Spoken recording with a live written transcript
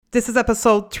This is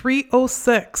episode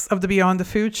 306 of the Beyond the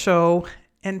Food Show,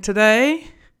 and today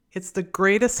it's the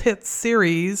greatest hits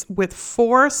series with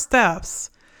 4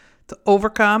 steps to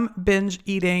overcome binge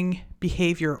eating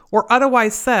behavior, or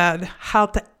otherwise said, how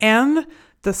to end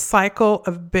the cycle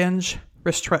of binge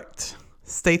restrict.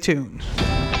 Stay tuned.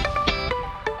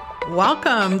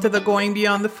 Welcome to the Going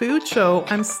Beyond the Food Show.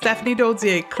 I'm Stephanie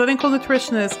Dodier, clinical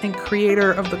nutritionist and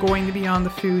creator of the Going Beyond the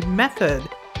Food method.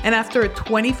 And after a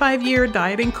 25-year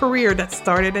dieting career that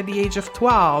started at the age of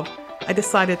 12, I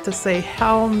decided to say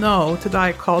hell no to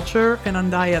diet culture and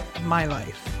undiet my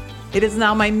life. It is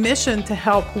now my mission to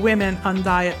help women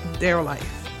undiet their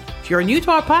life. If you're new to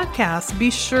our podcast,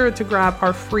 be sure to grab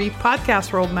our free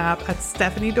podcast roadmap at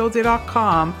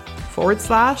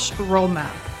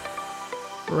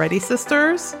stephaniedodier.com/roadmap. Ready,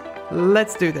 sisters?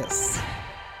 Let's do this.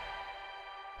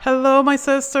 Hello, my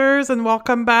sisters, and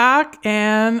welcome back.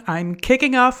 And I'm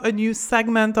kicking off a new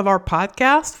segment of our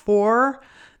podcast for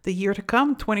the year to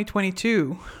come,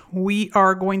 2022. We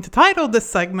are going to title this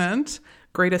segment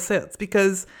Greatest Hits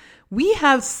because we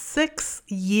have 6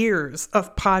 years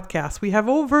of podcasts. We have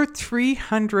over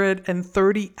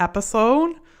 330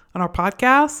 episodes on our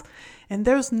podcast, and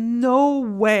there's no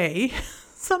way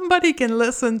somebody can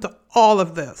listen to all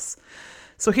of this.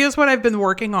 So here's what I've been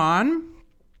working on.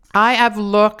 I have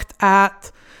looked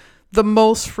at the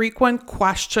most frequent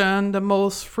question, the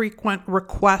most frequent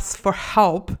requests for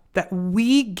help that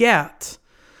we get.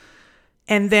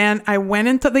 And then I went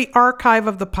into the archive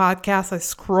of the podcast. I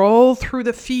scrolled through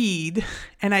the feed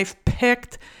and I've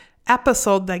picked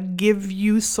episodes that give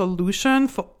you solution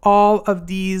for all of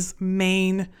these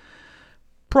main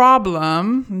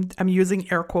problem. I'm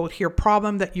using air quote here,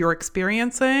 problem that you're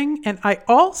experiencing. And I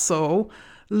also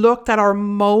looked at our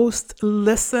most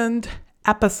listened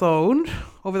episode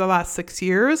over the last 6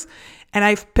 years, and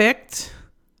I've picked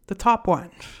the top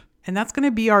one. And that's going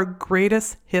to be our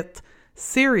greatest hit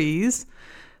series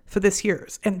for this year.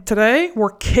 And today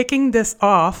we're kicking this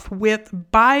off with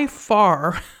by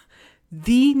far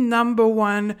the number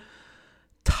one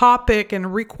topic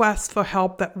and request for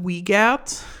help that we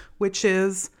get, which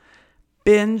is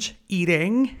binge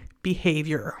eating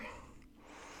behavior.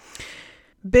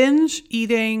 Binge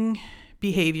eating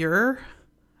behavior,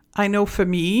 I know for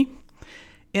me,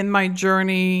 in my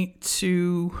journey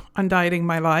to undieting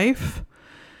my life,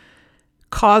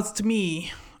 caused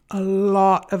me a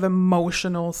lot of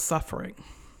emotional suffering.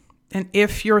 And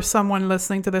if you're someone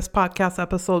listening to this podcast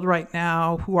episode right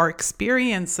now who are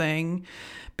experiencing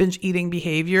binge eating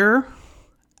behavior,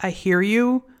 I hear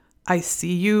you, I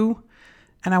see you,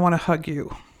 and I want to hug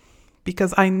you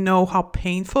because I know how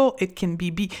painful it can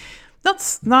be.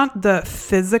 That's not the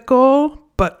physical,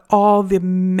 but all the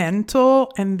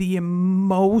mental and the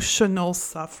emotional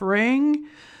suffering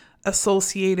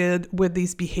associated with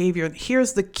these behavior. And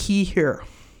here's the key here.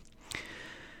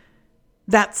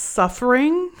 That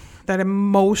suffering, that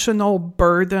emotional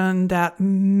burden, that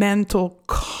mental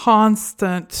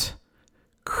constant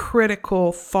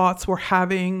critical thoughts we're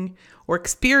having or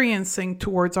experiencing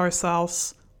towards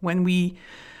ourselves when we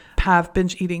have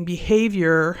binge eating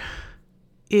behavior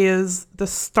is the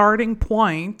starting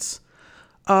point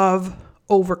of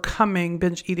overcoming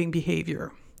binge eating behavior.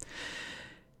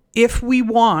 If we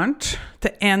want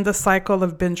to end the cycle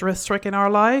of binge restrict in our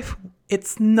life,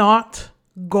 it's not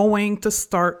going to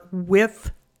start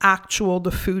with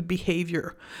the food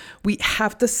behavior. We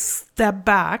have to step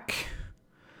back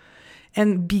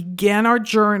and begin our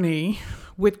journey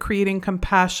with creating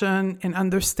compassion and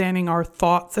understanding our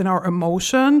thoughts and our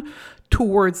emotion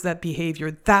towards that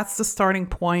behavior. That's the starting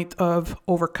point of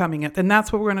overcoming it. And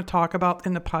that's what we're going to talk about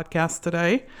in the podcast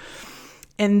today.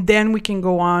 And then we can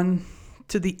go on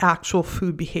to the actual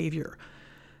food behavior.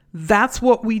 That's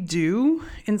what we do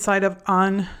inside of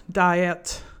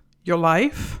Undiet Your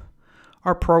Life,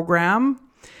 our program.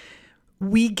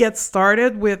 We get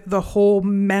started with the whole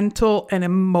mental and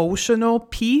emotional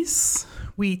piece.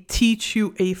 We teach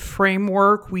you a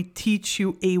framework. We teach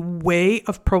you a way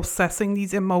of processing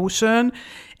these emotions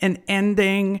and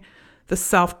ending the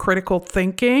self-critical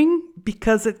thinking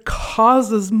because it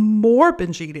causes more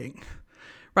binge eating,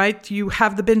 right? You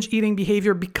have the binge eating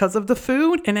behavior because of the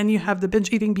food, and then you have the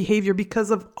binge eating behavior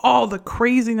because of all the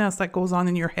craziness that goes on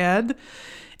in your head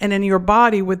and in your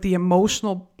body with the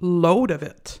emotional load of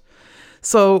it.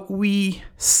 So we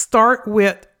start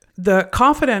with the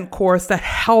confident course that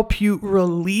help you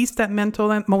release that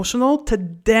mental and emotional to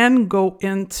then go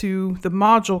into the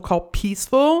module called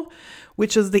Peaceful,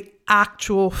 which is the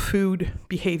actual food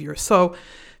behavior. So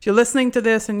if you're listening to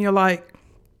this and you're like,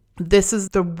 this is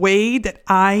the way that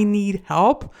I need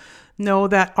help, know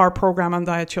that our program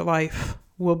Undiet Your Life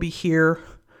will be here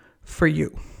for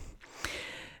you.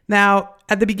 Now,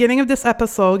 at the beginning of this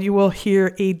episode, you will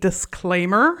hear a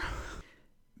disclaimer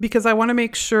because I want to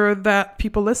make sure that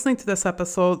people listening to this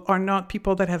episode are not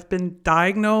people that have been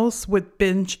diagnosed with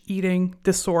binge eating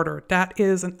disorder. That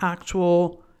is an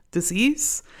actual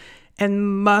disease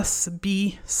and must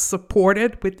be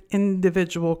supported with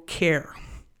individual care.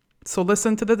 So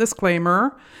listen to the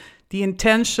disclaimer. The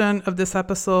intention of this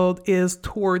episode is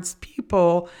towards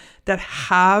people that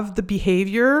have the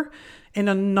behavior in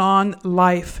a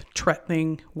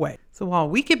non-life-threatening way. So while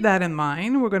we keep that in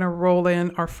mind, we're going to roll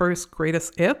in our first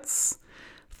greatest hits,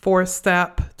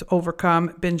 4-step to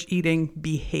overcome binge eating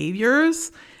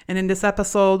behaviors. And in this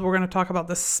episode, we're going to talk about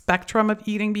the spectrum of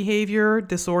eating behavior,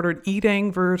 disordered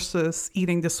eating versus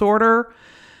eating disorder,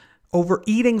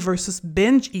 overeating versus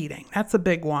binge eating. That's a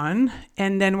big one.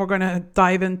 And then we're going to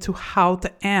dive into how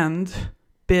to end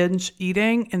binge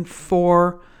eating in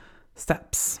 4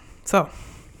 steps. So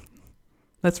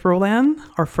let's roll in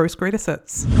our first greatest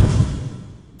hits.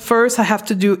 First, I have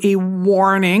to do a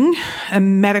warning, a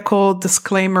medical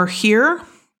disclaimer here.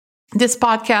 This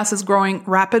podcast is growing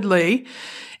rapidly,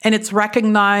 and it's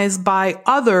recognized by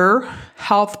other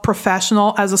health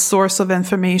professionals as a source of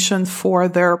information for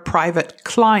their private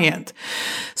client.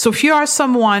 So if you are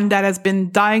someone that has been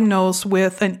diagnosed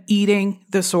with an eating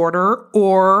disorder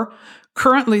or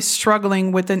currently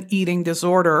struggling with an eating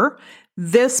disorder,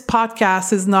 this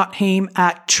podcast is not aimed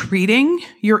at treating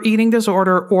your eating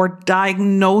disorder or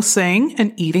diagnosing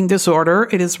an eating disorder.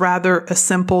 It is rather a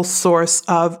simple source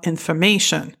of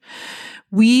information.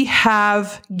 We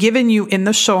have given you in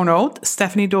the show note,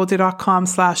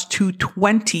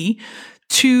 stephaniedodier.com/220,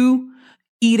 2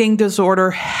 eating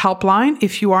disorder helpline.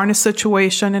 If you are in a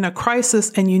situation, in a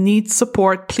crisis, and you need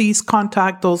support, please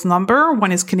contact those numbers.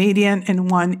 One is Canadian and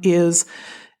one is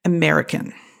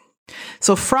American.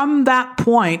 So from that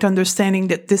point, understanding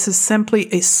that this is simply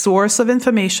a source of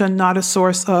information, not a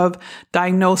source of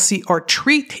diagnosis or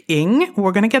treating,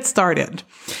 we're going to get started.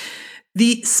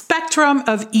 The spectrum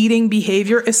of eating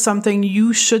behavior is something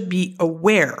you should be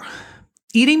aware.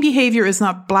 Eating behavior is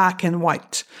not black and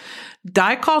white.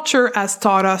 Diet culture has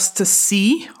taught us to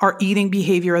see our eating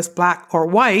behavior as black or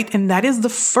white, and that is the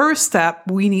first step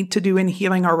we need to do in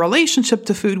healing our relationship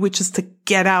to food, which is to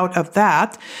get out of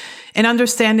that and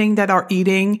understanding that our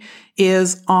eating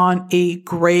is on a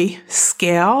gray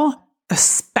scale, a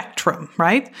spectrum,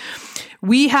 right?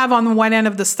 We have on one end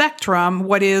of the spectrum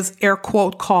what is air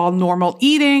quote called normal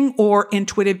eating or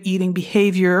intuitive eating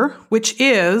behavior, which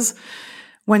is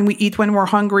when we eat when we're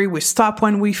hungry, we stop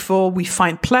when we're full, we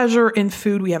find pleasure in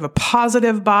food, we have a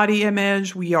positive body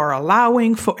image, we are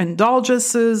allowing for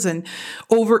indulgences, and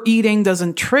overeating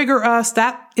doesn't trigger us.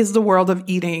 That is the world of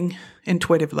eating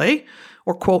intuitively,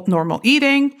 or quote normal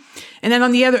eating. And then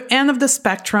on the other end of the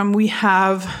spectrum, we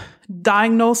have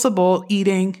diagnosable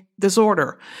eating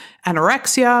disorder.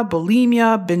 Anorexia,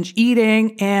 bulimia, binge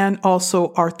eating, and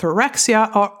also orthorexia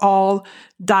are all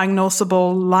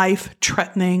diagnosable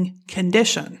life-threatening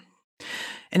condition.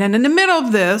 And then in the middle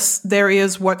of this, there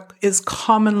is what is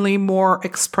commonly more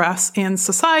expressed in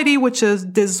society, which is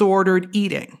disordered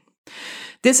eating.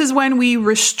 This is when we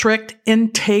restrict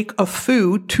intake of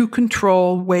food to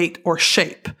control weight or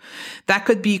shape. That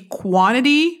could be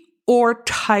quantity or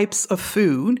types of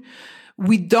food.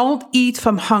 We don't eat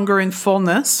from hunger and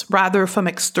fullness, rather from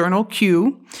external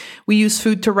cue. We use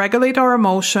food to regulate our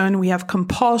emotion. We have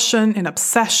compulsion and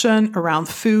obsession around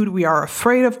food. We are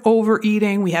afraid of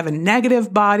overeating. We have a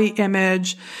negative body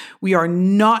image. We are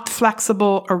not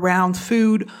flexible around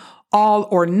food, all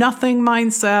or nothing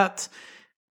mindset.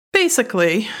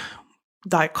 Basically,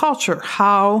 diet culture,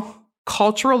 how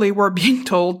culturally we're being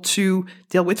told to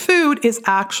deal with food is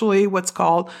actually what's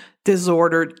called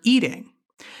disordered eating.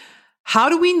 How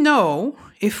do we know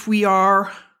if we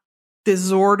are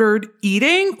disordered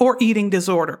eating or eating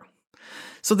disorder?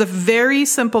 So the very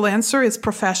simple answer is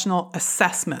professional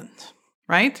assessment,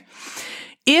 right?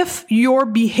 If your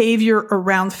behavior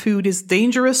around food is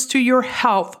dangerous to your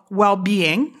health,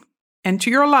 well-being, and to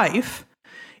your life,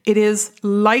 it is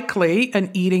likely an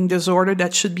eating disorder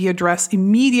that should be addressed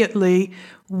immediately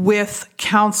with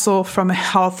counsel from a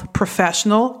health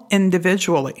professional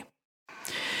individually.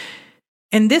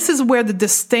 And this is where the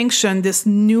distinction, this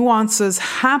nuances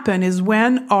happen, is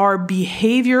when our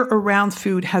behavior around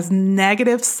food has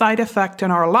negative side effect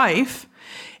in our life,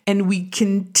 and we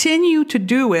continue to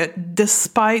do it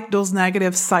despite those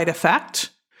negative side effects,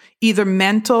 either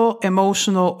mental,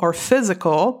 emotional, or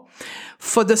physical,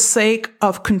 for the sake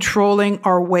of controlling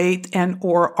our weight and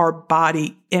or our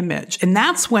body image. And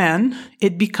that's when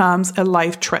it becomes a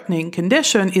life-threatening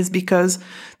condition, is because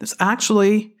there's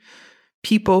actually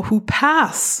people who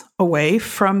pass away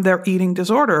from their eating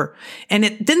disorder. And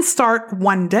it didn't start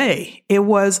one day. It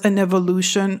was an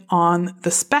evolution on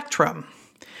the spectrum.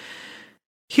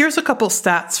 Here's a couple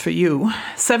stats for you.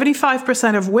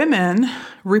 75% of women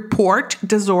report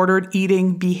disordered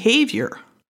eating behavior.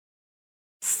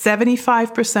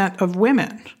 75% of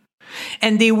women.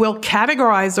 And they will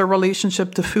categorize their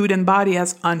relationship to food and body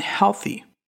as unhealthy.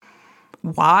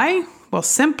 Why? Well,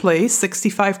 simply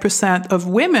 65% of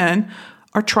women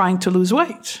are trying to lose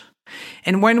weight.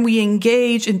 And when we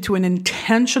engage into an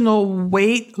intentional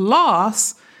weight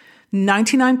loss,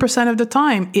 99% of the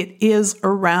time, it is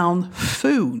around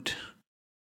food.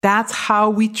 That's how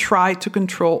we try to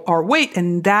control our weight.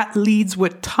 And that leads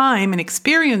with time and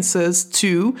experiences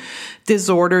to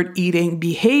disordered eating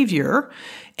behavior.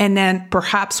 And then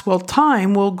perhaps with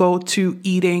time, we'll go to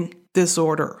eating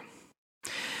disorder.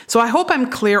 So I hope I'm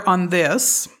clear on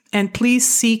this. And please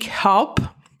seek help,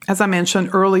 as I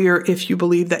mentioned earlier, if you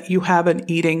believe that you have an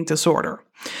eating disorder.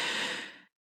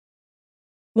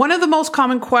 One of the most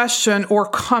common question or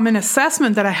common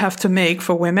assessment that I have to make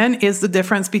for women is the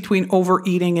difference between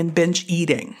overeating and binge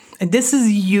eating. And this is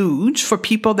huge for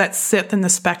people that sit in the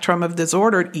spectrum of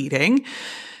disordered eating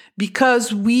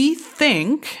because we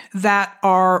think that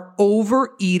our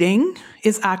overeating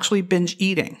is actually binge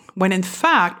eating, when in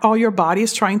fact, all your body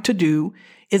is trying to do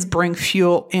is bring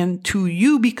fuel into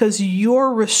you because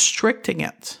you're restricting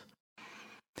it.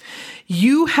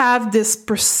 You have this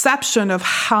perception of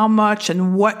how much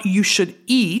and what you should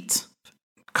eat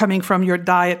coming from your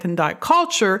diet and diet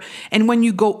culture. And when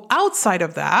you go outside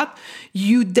of that,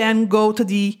 you then go to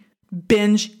the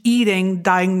binge eating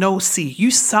diagnosis.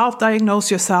 You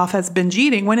self-diagnose yourself as binge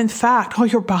eating when in fact, all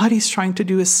your body's trying to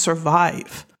do is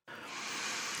survive.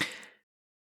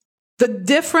 The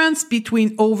difference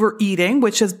between overeating,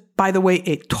 which is, by the way,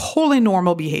 a totally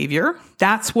normal behavior,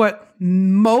 that's what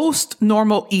most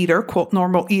normal eater, quote,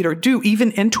 normal eater do,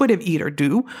 even intuitive eater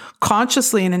do,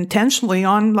 consciously and intentionally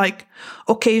on like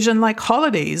occasion like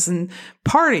holidays and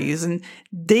parties. And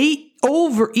they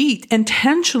overeat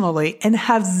intentionally and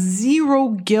have zero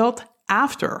guilt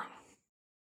after.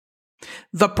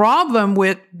 The problem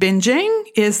with binging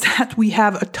is that we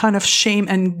have a ton of shame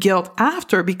and guilt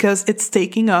after because it's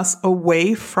taking us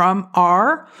away from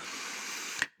our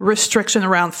restriction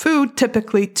around food,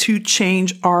 typically to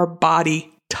change our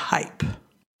body type.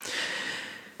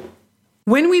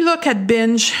 When we look at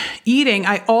binge eating,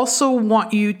 I also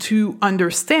want you to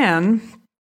understand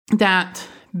that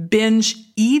binge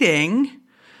eating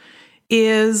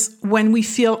is when we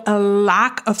feel a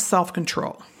lack of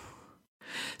self-control.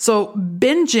 So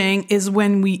binging is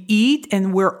when we eat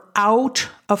and we're out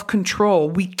of control.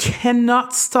 We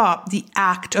cannot stop the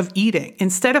act of eating.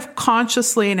 Instead of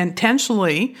consciously and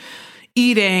intentionally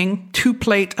eating 2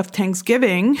 plates of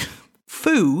Thanksgiving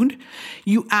food,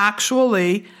 you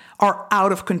actually are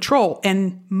out of control.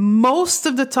 And most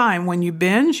of the time when you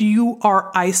binge, you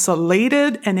are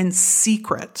isolated and in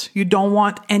secret. You don't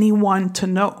want anyone to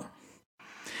know.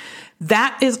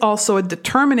 That is also a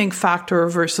determining factor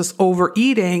versus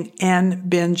overeating and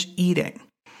binge eating.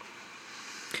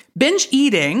 Binge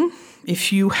eating,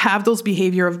 if you have those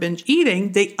behavior of binge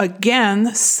eating, they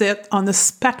again sit on the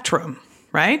spectrum,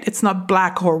 right? It's not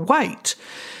black or white.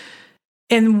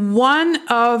 And one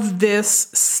of this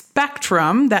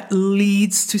spectrum that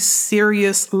leads to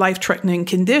serious life-threatening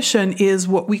condition is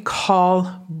what we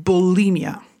call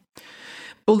bulimia.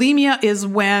 Bulimia is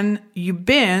when you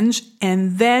binge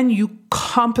and then you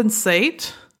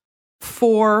compensate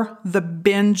for the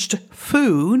binged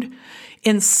food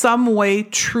in some way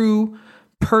through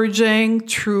purging,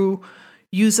 through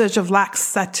usage of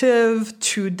laxative,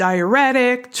 through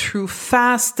diuretic, through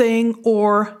fasting,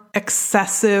 or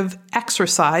excessive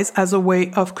exercise as a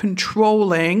way of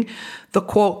controlling the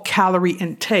quote calorie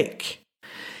intake.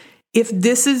 If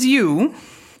this is you,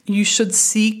 you should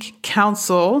seek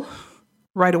counsel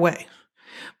right away.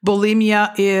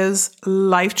 Bulimia is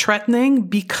life-threatening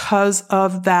because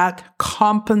of that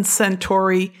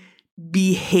compensatory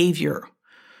behavior.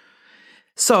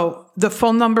 So the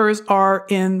phone numbers are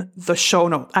in the show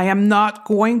note. I am not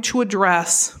going to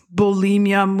address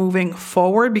bulimia moving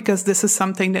forward because this is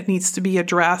something that needs to be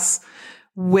addressed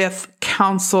with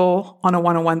counsel on a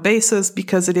one-on-one basis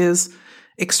because it is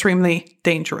extremely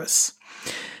dangerous.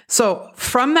 So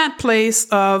from that place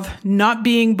of not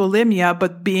being bulimia,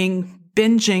 but being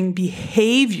binging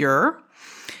behavior,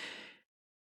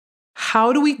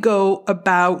 how do we go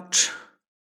about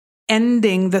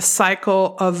ending the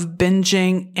cycle of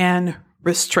binging and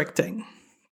restricting?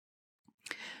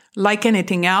 Like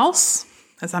anything else,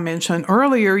 as I mentioned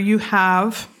earlier, you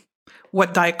have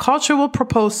what diet culture will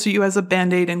propose to you as a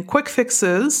Band-Aid and quick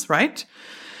fixes, right?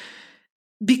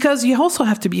 Because you also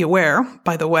have to be aware,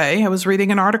 by the way, I was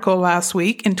reading an article last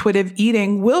week, intuitive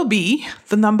eating will be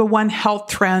the number one health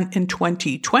trend in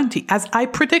 2020. As I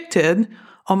predicted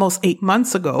almost 8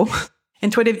 months ago,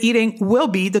 intuitive eating will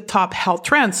be the top health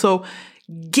trend. So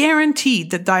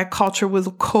guaranteed that diet culture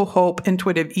will co-hope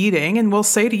intuitive eating and will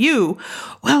say to you,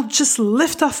 well, just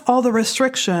lift off all the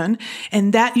restriction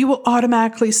and that you will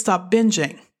automatically stop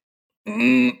binging.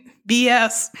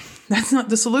 BS. That's not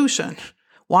the solution.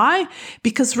 Why?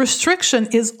 Because restriction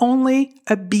is only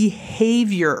a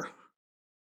behavior.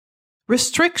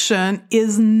 Restriction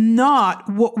is not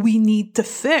what we need to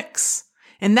fix.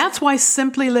 And that's why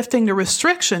simply lifting the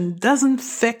restriction doesn't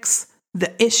fix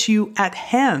the issue at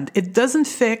hand. It doesn't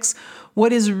fix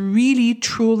what is really,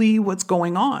 truly what's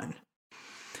going on.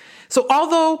 So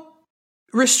although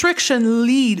restriction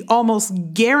lead almost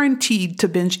guaranteed to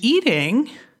binge eating,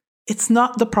 it's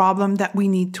not the problem that we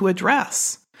need to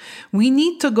address. We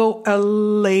need to go a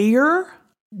layer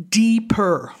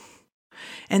deeper.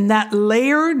 And that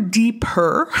layer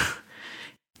deeper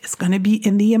is going to be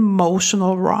in the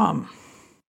emotional realm.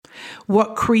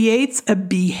 What creates a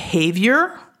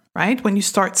behavior, right? When you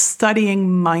start studying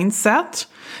mindset,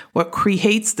 what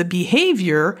creates the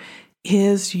behavior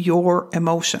is your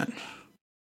emotion.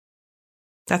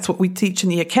 That's what we teach in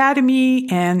the academy.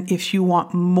 And if you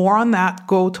want more on that,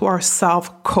 go to our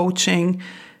self-coaching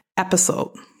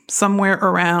episode, somewhere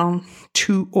around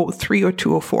 203 or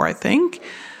 204, I think.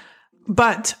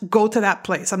 But go to that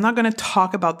place. I'm not going to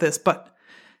talk about this, but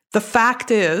the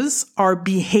fact is our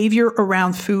behavior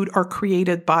around food are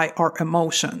created by our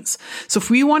emotions. So if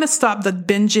we want to stop the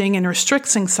binging and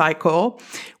restricting cycle,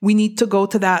 we need to go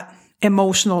to that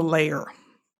emotional layer.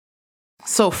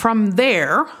 So from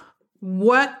there,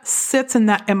 what sits in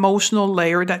that emotional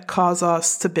layer that causes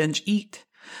us to binge eat?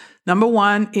 Number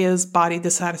one is body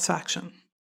dissatisfaction.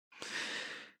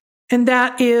 And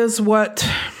that is what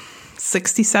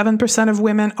 67% of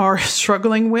women are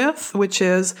struggling with, which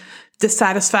is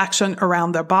dissatisfaction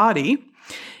around their body.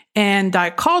 And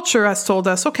diet culture has told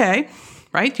us, okay,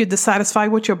 right, you're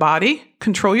dissatisfied with your body,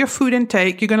 control your food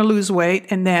intake, you're going to lose weight,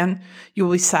 and then you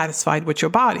will be satisfied with your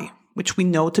body, which we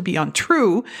know to be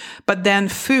untrue. But then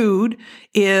food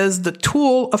is the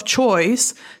tool of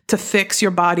choice to fix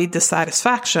your body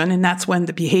dissatisfaction. And that's when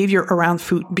the behavior around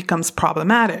food becomes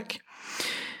problematic.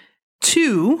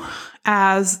 Two,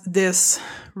 as this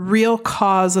real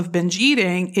cause of binge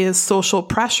eating is social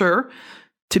pressure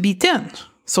to be thin,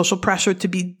 social pressure to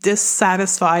be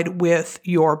dissatisfied with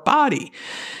your body.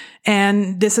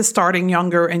 And this is starting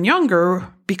younger and younger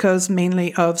because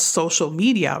mainly of social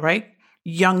media, right?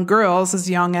 Young girls as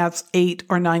young as 8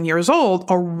 or 9 years old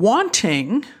are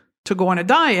wanting to go on a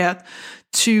diet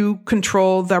to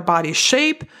control their body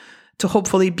shape, to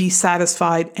hopefully be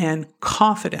satisfied and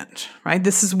confident, right?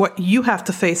 This is what you have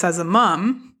to face as a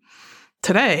mom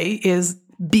today, is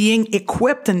being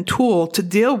equipped and tooled to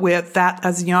deal with that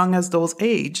as young as those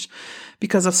age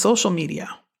because of social media.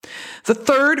 The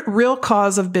third real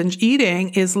cause of binge eating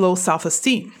is low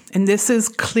self-esteem. And this is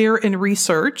clear in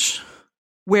research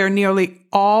where nearly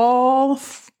all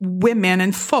women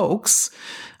and folks,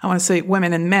 I want to say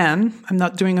women and men, I'm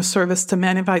not doing a service to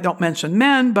men if I don't mention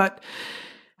men, but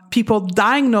people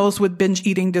diagnosed with binge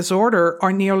eating disorder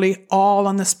are nearly all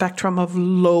on the spectrum of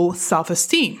low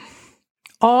self-esteem,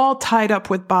 all tied up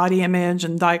with body image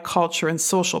and diet culture and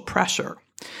social pressure.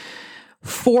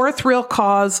 Fourth real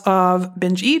cause of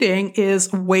binge eating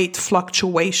is weight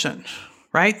fluctuation,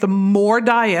 right? The more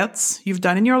diets you've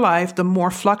done in your life, the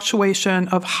more fluctuation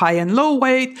of high and low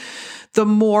weight, the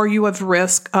more you have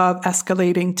risk of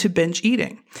escalating to binge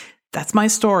eating. That's my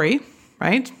story,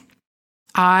 right?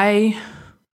 I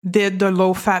did the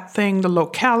low fat thing, the low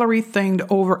calorie thing, the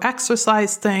over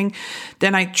exercise thing.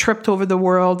 Then I tripped over the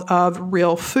world of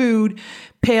real food,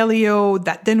 paleo,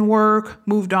 that didn't work,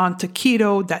 moved on to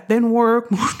keto, that didn't work,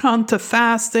 moved on to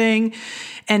fasting.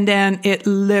 And then it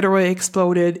literally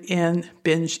exploded in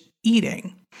binge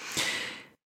eating.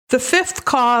 The fifth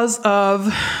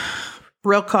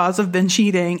real cause of binge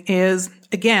eating is,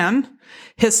 again,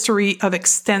 history of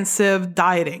extensive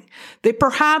dieting. They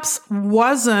perhaps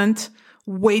wasn't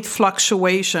weight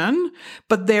fluctuation,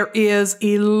 but there is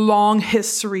a long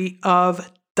history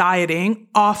of dieting,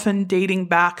 often dating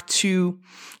back to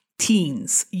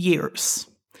teens years.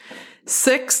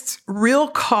 Sixth real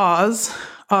cause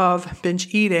of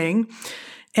binge eating,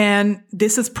 and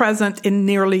this is present in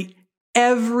nearly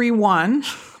everyone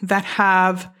that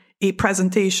have a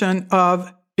presentation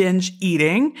of binge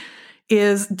eating,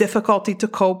 is difficulty to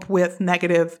cope with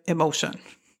negative emotion.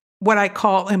 what I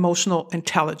call emotional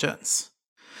intelligence.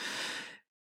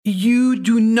 You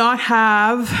do not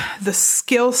have the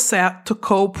skill set to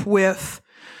cope with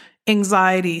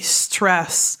anxiety,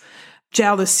 stress,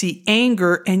 jealousy,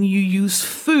 anger, and you use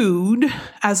food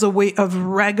as a way of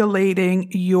regulating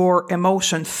your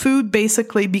emotion. Food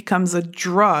basically becomes a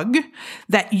drug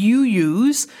that you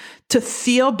use to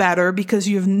feel better because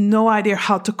you have no idea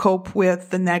how to cope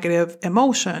with the negative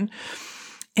emotion.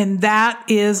 And that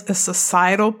is a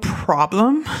societal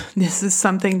problem. This is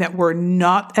something that we're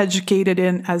not educated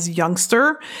in as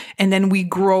youngster. And then we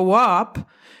grow up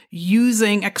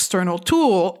using external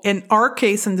tool, in our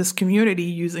case in this community,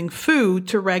 using food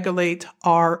to regulate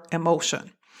our emotion.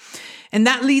 And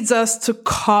that leads us to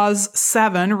cause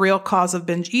 7, real cause of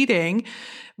binge eating,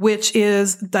 which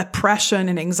is depression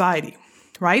and anxiety,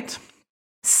 right?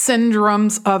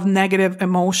 Syndromes of negative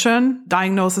emotion,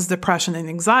 diagnosed as depression and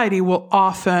anxiety, will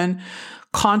often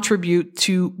contribute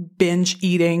to binge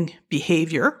eating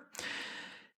behavior.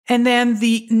 And then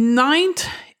the 9th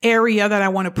area that I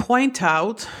want to point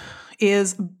out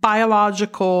is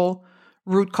biological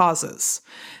root causes.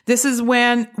 This is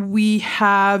when we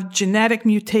have genetic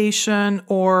mutation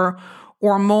or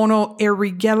hormonal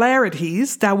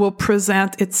irregularities that will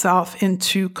present itself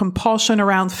into compulsion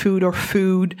around food or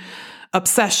food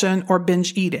obsession or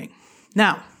binge eating.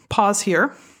 Now, pause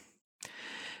here.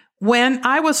 When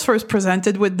I was first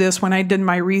presented with this, when I did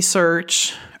my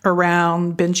research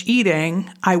around binge eating,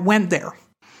 I went there.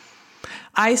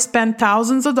 I spent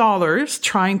thousands of dollars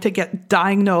trying to get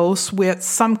diagnosed with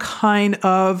some kind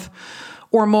of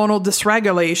hormonal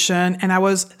dysregulation, and I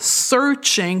was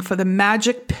searching for the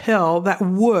magic pill that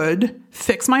would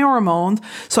fix my hormones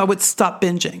so I would stop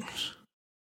binging.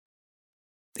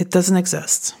 It doesn't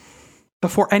exist.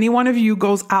 Before any one of you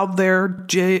goes out there,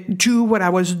 do what I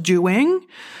was doing,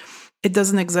 it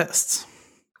doesn't exist,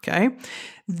 okay?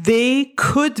 They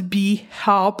could be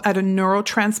help at a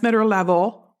neurotransmitter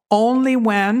level only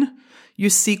when you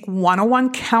seek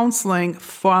one-on-one counseling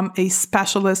from a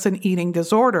specialist in eating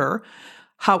disorder.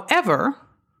 However,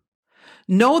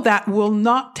 know that will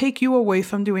not take you away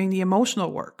from doing the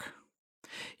emotional work.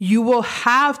 You will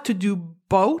have to do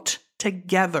both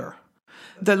together.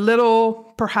 The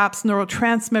little, perhaps,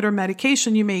 neurotransmitter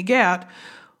medication you may get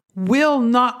will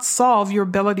not solve your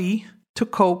ability to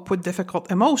cope with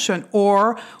difficult emotion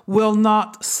or will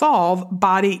not solve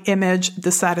body image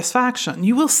dissatisfaction.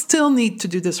 You will still need to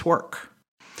do this work.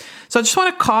 So I just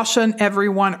want to caution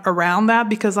everyone around that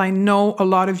because I know a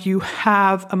lot of you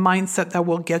have a mindset that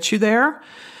will get you there.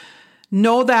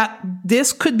 Know that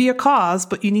this could be a cause,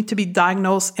 but you need to be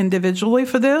diagnosed individually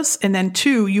for this. And then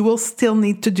 2, you will still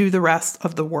need to do the rest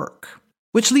of the work.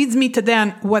 Which leads me to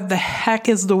then, what the heck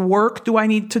is the work do I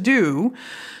need to do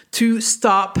to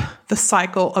stop the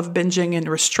cycle of binging and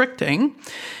restricting?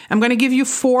 I'm going to give you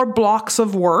 4 blocks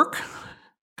of work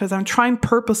because I'm trying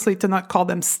purposely to not call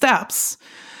them steps,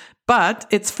 but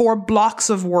it's 4 blocks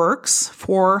of works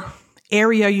for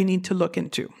area you need to look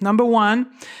into. Number 1,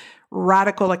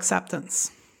 radical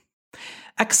acceptance.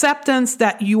 Acceptance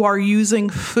that you are using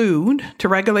food to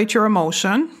regulate your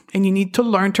emotion, and you need to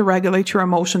learn to regulate your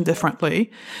emotion differently.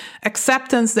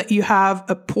 Acceptance that you have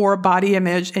a poor body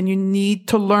image, and you need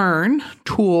to learn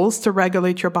tools to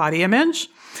regulate your body image.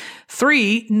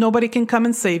 3, nobody can come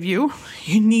and save you.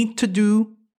 You need to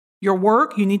do your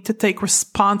work. You need to take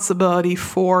responsibility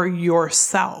for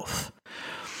yourself.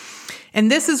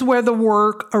 And this is where the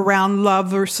work around love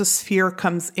versus fear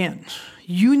comes in.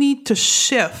 You need to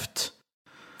shift,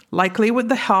 likely with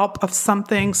the help of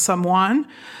someone,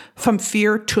 from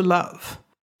fear to love,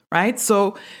 right?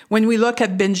 So when we look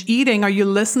at binge eating, are you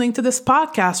listening to this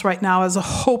podcast right now as a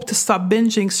hope to stop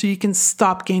binging so you can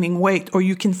stop gaining weight or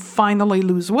you can finally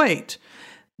lose weight?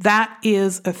 That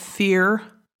is a fear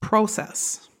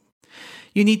process.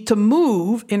 You need to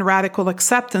move in radical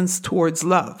acceptance towards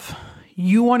love.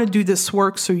 You want to do this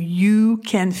work so you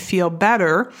can feel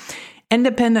better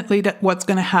independently of what's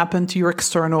going to happen to your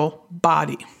external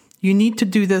body. You need to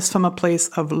do this from a place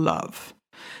of love.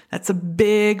 That's a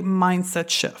big mindset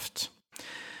shift.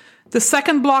 The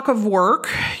second block of work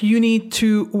you need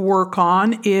to work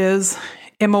on is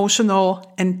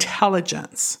emotional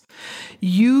intelligence.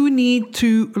 You need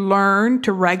to learn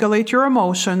to regulate your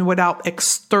emotion without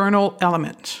external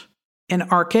element. In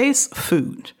our case,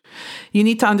 food. You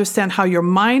need to understand how your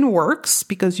mind works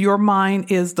because your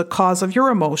mind is the cause of your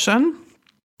emotion.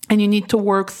 And you need to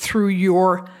work through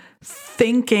your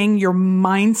thinking, your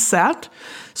mindset,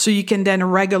 so you can then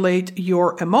regulate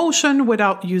your emotion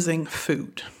without using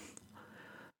food.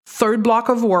 Third block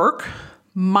of work,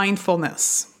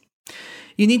 mindfulness.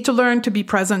 You need to learn to be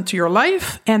present to your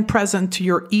life and present to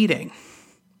your eating.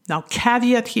 Now,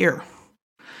 caveat here.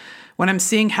 What I'm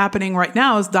seeing happening right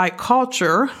now is diet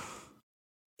culture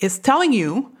is telling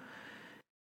you,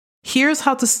 here's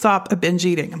how to stop a binge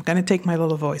eating. I'm going to take my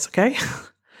little voice, okay?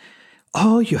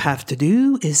 All you have to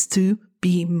do is to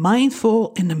be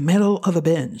mindful in the middle of a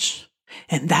binge,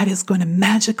 and that is going to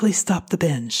magically stop the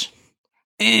binge.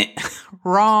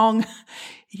 Wrong.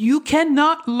 You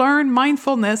cannot learn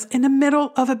mindfulness in the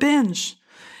middle of a binge.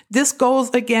 This goes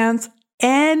against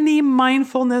any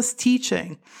mindfulness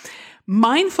teaching.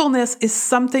 Mindfulness is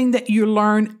something that you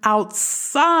learn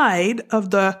outside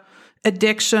of the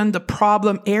addiction, the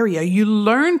problem area. You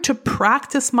learn to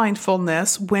practice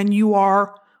mindfulness when you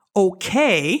are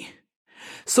okay.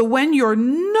 So when you're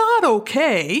not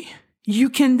okay, you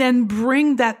can then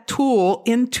bring that tool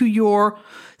into your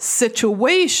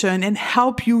situation and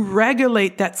help you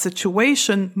regulate that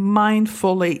situation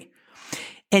mindfully.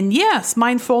 And yes,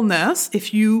 mindfulness,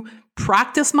 if you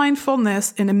practice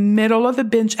mindfulness in the middle of a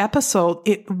binge episode,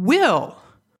 it will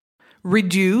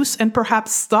reduce and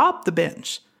perhaps stop the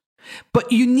binge.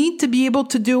 But you need to be able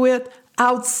to do it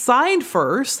outside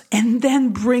first and then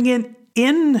bring it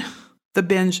in the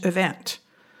binge event.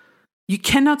 You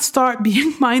cannot start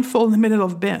being mindful in the middle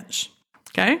of binge,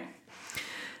 okay?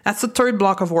 That's the third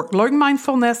block of work. Learn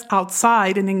mindfulness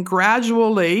outside and then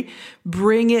gradually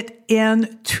bring it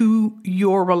into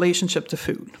your relationship to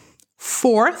food.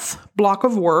 Fourth block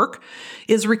of work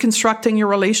is reconstructing your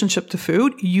relationship to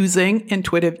food using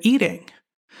intuitive eating.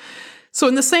 So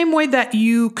in the same way that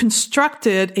you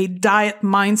constructed a diet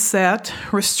mindset,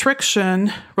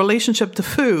 restriction, relationship to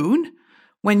food,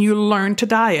 when you learn to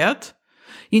diet,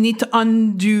 you need to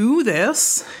undo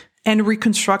this and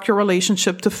reconstruct your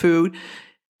relationship to food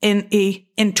in an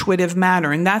intuitive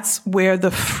manner. And that's where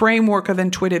the framework of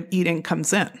intuitive eating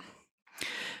comes in.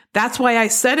 That's why I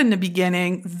said in the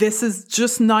beginning, this is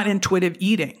just not intuitive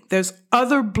eating. There's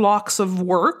other blocks of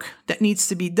work that needs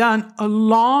to be done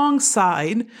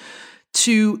alongside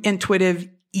to intuitive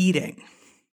eating.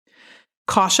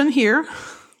 Caution here,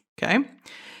 okay?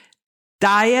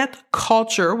 Diet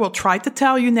culture will try to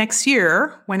tell you next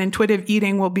year when intuitive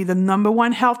eating will be the number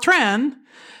one health trend.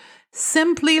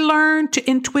 Simply learn to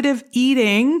intuitive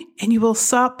eating and you will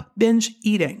stop binge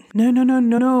eating.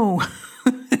 No.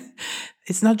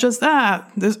 It's not just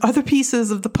that. There's other pieces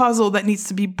of the puzzle that needs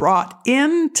to be brought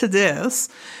into this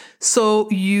so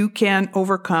you can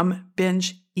overcome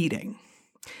binge eating.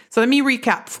 So let me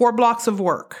recap 4 blocks of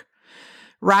work.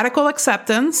 Radical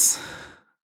acceptance,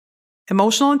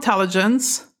 emotional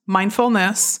intelligence,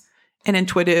 mindfulness, and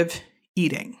intuitive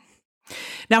eating.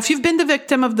 Now, if you've been the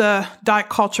victim of the diet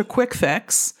culture quick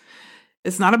fix,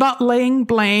 it's not about laying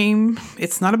blame.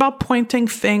 It's not about pointing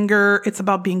finger. It's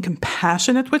about being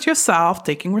compassionate with yourself,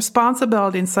 taking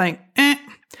responsibility and saying,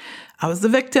 I was the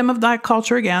victim of diet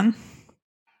culture again.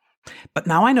 But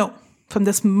now I know. From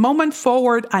this moment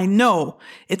forward, I know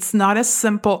it's not as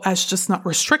simple as just not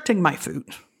restricting my food.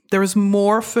 There is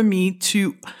more for me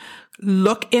to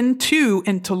look into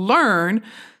and to learn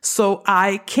so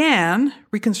I can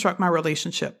reconstruct my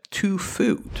relationship to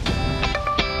food.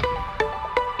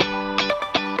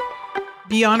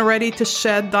 Beyond ready to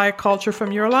shed diet culture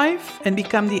from your life and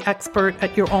become the expert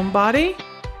at your own body?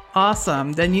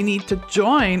 Awesome. Then you need to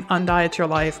join Undiet Your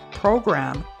Life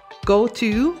program. Go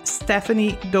to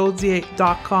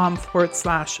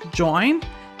stephaniedodier.com/join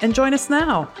and join us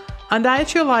now.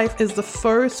 Undiet Your Life is the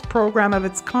first program of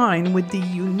its kind with the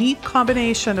unique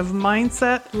combination of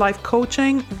mindset, life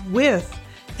coaching with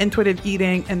intuitive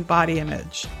eating and body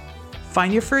image.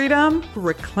 Find your freedom,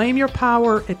 reclaim your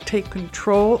power, and take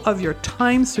control of your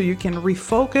time so you can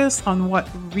refocus on what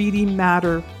really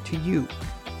matters to you.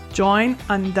 Join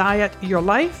Undiet Your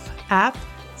Life at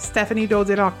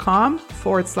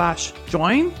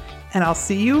stephaniedodier.com/join, and I'll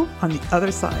see you on the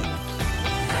other side.